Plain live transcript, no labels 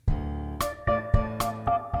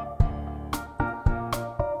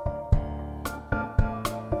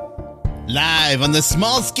Live on the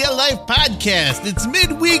Small Scale Life podcast, it's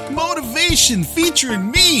Midweek Motivation featuring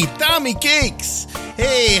me, Tommy Cakes.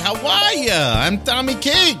 Hey, how are ya? I'm Tommy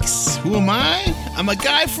Cakes. Who am I? I'm a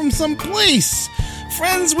guy from some place,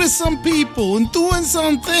 friends with some people and doing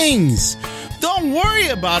some things. Don't worry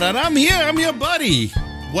about it. I'm here. I'm your buddy.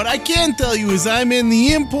 What I can tell you is I'm in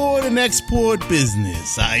the import and export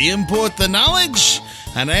business. I import the knowledge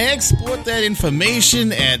and I export that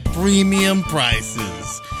information at premium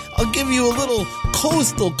prices. I'll give you a little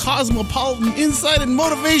coastal, cosmopolitan insight and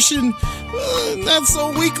motivation, not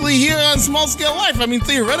so weekly here on Small Scale Life. I mean,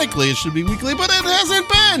 theoretically it should be weekly, but it hasn't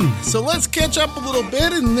been. So let's catch up a little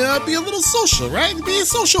bit and be a little social, right? Be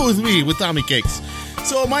social with me, with Tommy Cakes.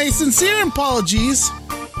 So my sincere apologies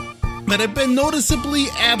that I've been noticeably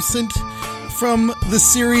absent from the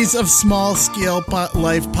series of Small Scale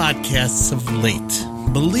Life podcasts of late.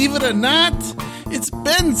 Believe it or not, it's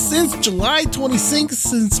been since July 26th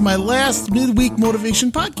since my last midweek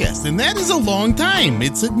motivation podcast, and that is a long time.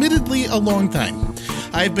 It's admittedly a long time.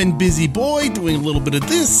 I've been busy boy doing a little bit of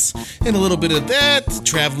this and a little bit of that,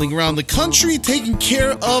 traveling around the country, taking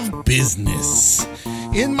care of business.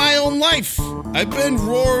 In my own life, I've been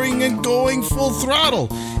roaring and going full throttle,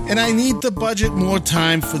 and I need to budget more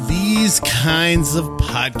time for these kinds of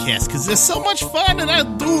podcasts because they're so much fun, and I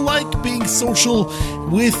do like being social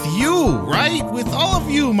with you, right? With all of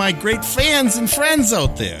you, my great fans and friends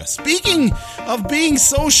out there. Speaking of being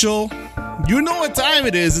social, you know what time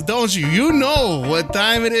it is, don't you? You know what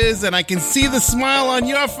time it is, and I can see the smile on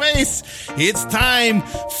your face. It's time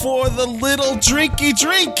for the little drinky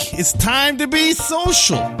drink. It's time to be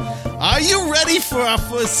social. Are you ready for our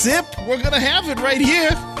first sip? We're going to have it right here.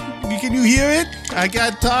 Can you hear it? I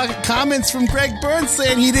got comments from Greg Burns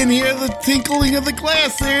saying he didn't hear the tinkling of the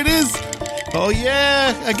glass. There it is. Oh,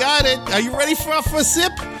 yeah, I got it. Are you ready for our first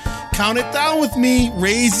sip? Count it down with me.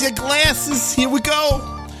 Raise your glasses. Here we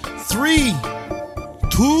go. 3,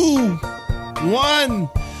 2, 1.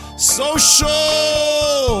 Social.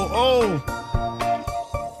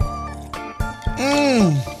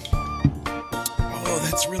 Oh,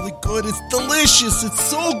 that's really good. It's delicious. It's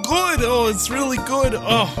so good. Oh, it's really good.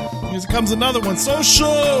 Oh, here comes another one.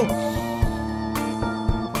 Social.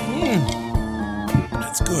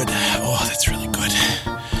 That's good. Oh, that's really good.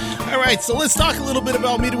 All right, so let's talk a little bit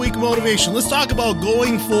about midweek motivation. Let's talk about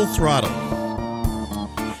going full throttle.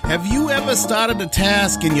 Have you ever started a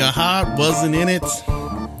task and your heart wasn't in it?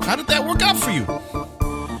 How did that work out for you?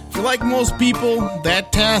 If you're like most people,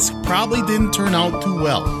 that task probably didn't turn out too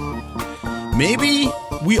well. Maybe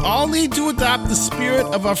we all need to adopt the spirit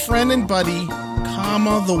of our friend and buddy,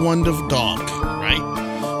 Karma the Wonder Dog,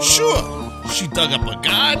 right? Sure, she dug up a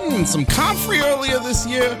garden and some comfrey earlier this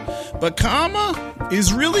year, but Karma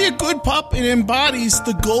is really a good pup and embodies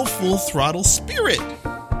the go full throttle spirit.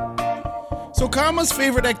 So Karma's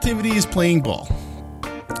favorite activity is playing ball.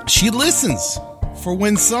 She listens for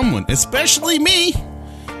when someone, especially me,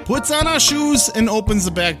 puts on our shoes and opens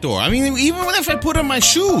the back door. I mean, even if I put on my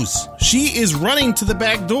shoes, she is running to the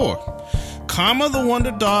back door. Karma the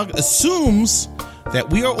Wonder Dog assumes that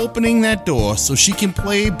we are opening that door so she can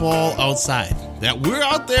play ball outside, that we're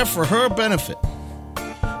out there for her benefit.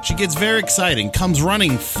 She gets very excited, comes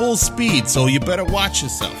running full speed, so you better watch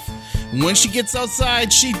yourself. When she gets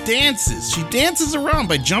outside, she dances. She dances around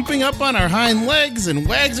by jumping up on her hind legs and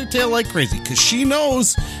wags her tail like crazy because she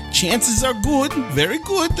knows chances are good, very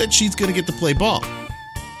good, that she's going to get to play ball.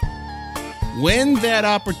 When that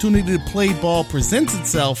opportunity to play ball presents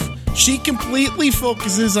itself, she completely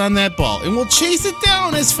focuses on that ball and will chase it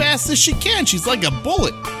down as fast as she can. She's like a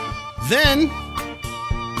bullet. Then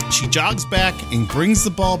she jogs back and brings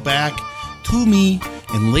the ball back to me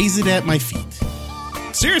and lays it at my feet.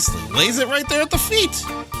 Seriously, lays it right there at the feet.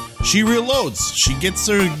 She reloads. She gets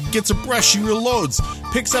a brush. She reloads,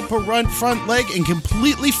 picks up her front leg, and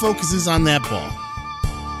completely focuses on that ball.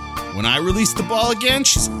 When I release the ball again,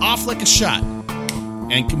 she's off like a shot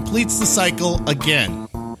and completes the cycle again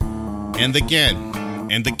and again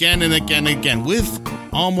and again and again and again with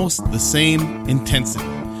almost the same intensity.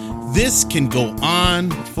 This can go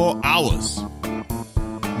on for hours.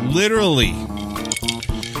 Literally.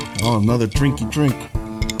 Oh, another drinky drink.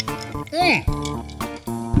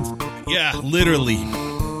 Yeah, literally.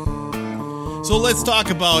 So let's talk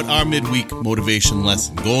about our midweek motivation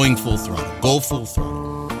lesson. Going full throttle. Go full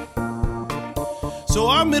throttle. So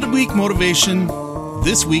our midweek motivation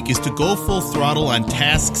this week is to go full throttle on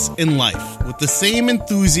tasks in life with the same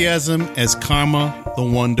enthusiasm as Karma the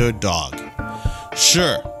Wonder Dog.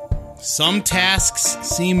 Sure, some tasks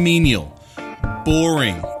seem menial,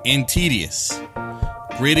 boring, and tedious.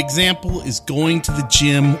 great example is going to the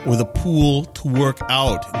gym or the pool to work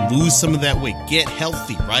out and lose some of that weight. Get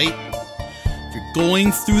healthy, right? If you're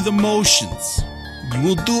going through the motions, you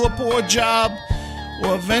will do a poor job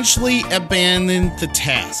or eventually abandon the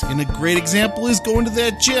task. And a great example is going to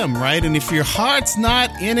that gym, right? And if your heart's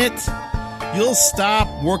not in it, you'll stop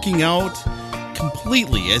working out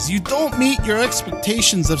completely as you don't meet your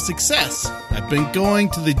expectations of success. I've been going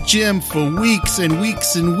to the gym for weeks and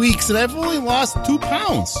weeks and weeks, and I've only lost 2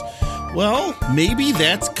 pounds. Well, maybe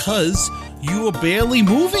that's because you are barely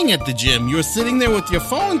moving at the gym. You're sitting there with your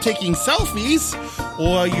phone taking selfies,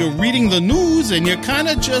 or you're reading the news and you're kind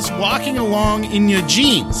of just walking along in your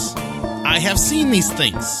jeans. I have seen these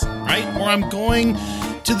things, right? Or I'm going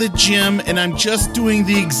to the gym and I'm just doing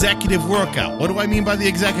the executive workout. What do I mean by the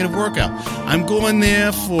executive workout? I'm going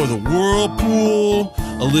there for the whirlpool,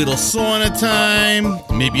 a little sauna time,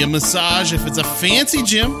 maybe a massage if it's a fancy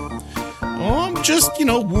gym. Or I'm just,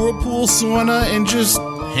 whirlpool, sauna, and just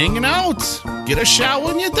hanging out. Get a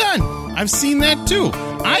shower and you're done. I've seen that too.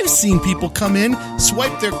 I've seen people come in,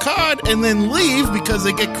 swipe their card, and then leave because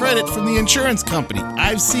they get credit from the insurance company.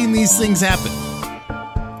 I've seen these things happen.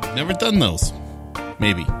 Never done those.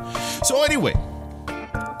 Maybe. So anyway,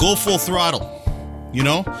 go full throttle.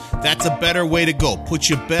 That's a better way to go. Put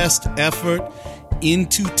your best effort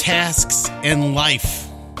into tasks and life.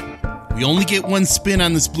 We only get one spin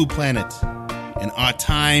on this blue planet, and our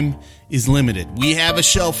time is limited. We have a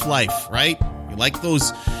shelf life, right? You like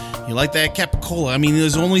that Capicola. I mean,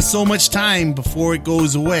 there's only so much time before it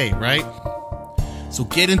goes away, right? So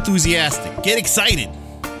get enthusiastic. Get excited.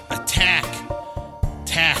 Attack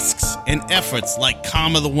tasks and efforts like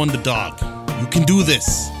Karma the Wonder Dog. You can do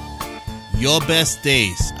this. Your best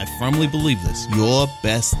days, I firmly believe this, your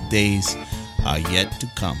best days are yet to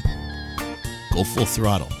come. Go full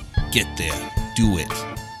throttle. Get there. Do it.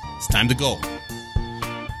 It's time to go.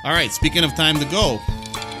 All right, speaking of time to go,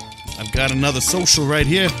 I've got another social right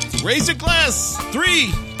here. Raise your glass.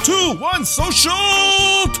 3, 2, 1,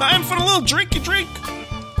 social. Time for a little drinky drink.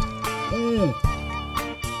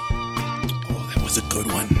 That's a good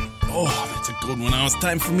one. That's a good one. Now it's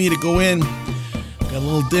time for me to go in. Got a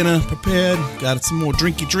little dinner prepared. Got some more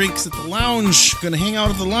drinky drinks at the lounge. Gonna hang out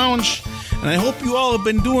at the lounge. And I hope you all have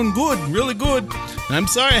been doing good, really good. And I'm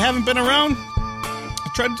sorry I haven't been around. I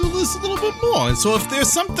try to do this a little bit more. And so if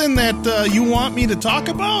there's something that you want me to talk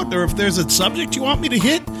about, or if there's a subject you want me to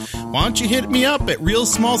hit, why don't you hit me up at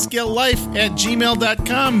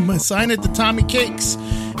realsmallscalelife@gmail.com. Assign it to Tommy Cakes.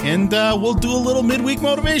 And we'll do a little midweek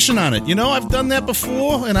motivation on it. I've done that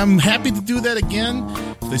before, and I'm happy to do that again.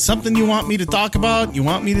 If there's something you want me to talk about, you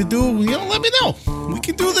want me to do, let me know. We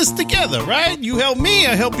can do this together, right? You help me,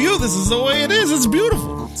 I help you. This is the way it is. It's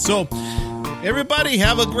beautiful. So, everybody,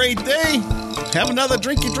 have a great day. Have another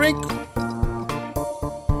drinky drink.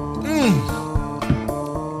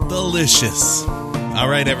 Delicious. All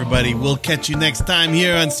right, everybody. We'll catch you next time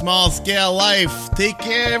here on Small Scale Life. Take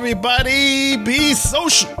care, everybody. Be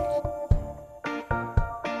social.